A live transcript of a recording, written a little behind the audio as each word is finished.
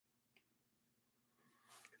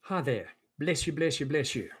Hi there. Bless you, bless you,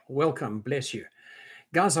 bless you. Welcome, bless you.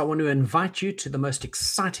 Guys, I want to invite you to the most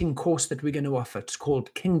exciting course that we're going to offer. It's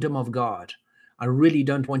called Kingdom of God. I really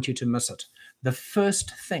don't want you to miss it. The first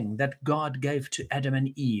thing that God gave to Adam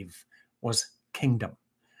and Eve was kingdom.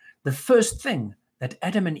 The first thing that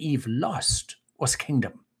Adam and Eve lost was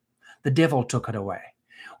kingdom. The devil took it away.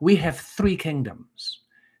 We have three kingdoms: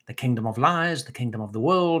 the kingdom of lies, the kingdom of the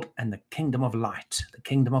world, and the kingdom of light, the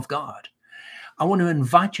kingdom of God. I want to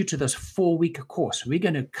invite you to this 4-week course. We're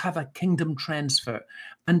going to cover kingdom transfer,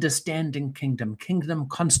 understanding kingdom, kingdom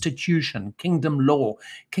constitution, kingdom law,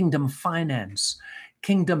 kingdom finance,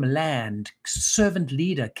 kingdom land, servant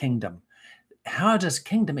leader kingdom. How does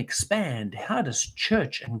kingdom expand? How does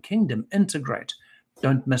church and kingdom integrate?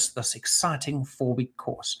 Don't miss this exciting 4-week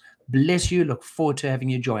course. Bless you. Look forward to having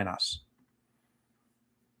you join us.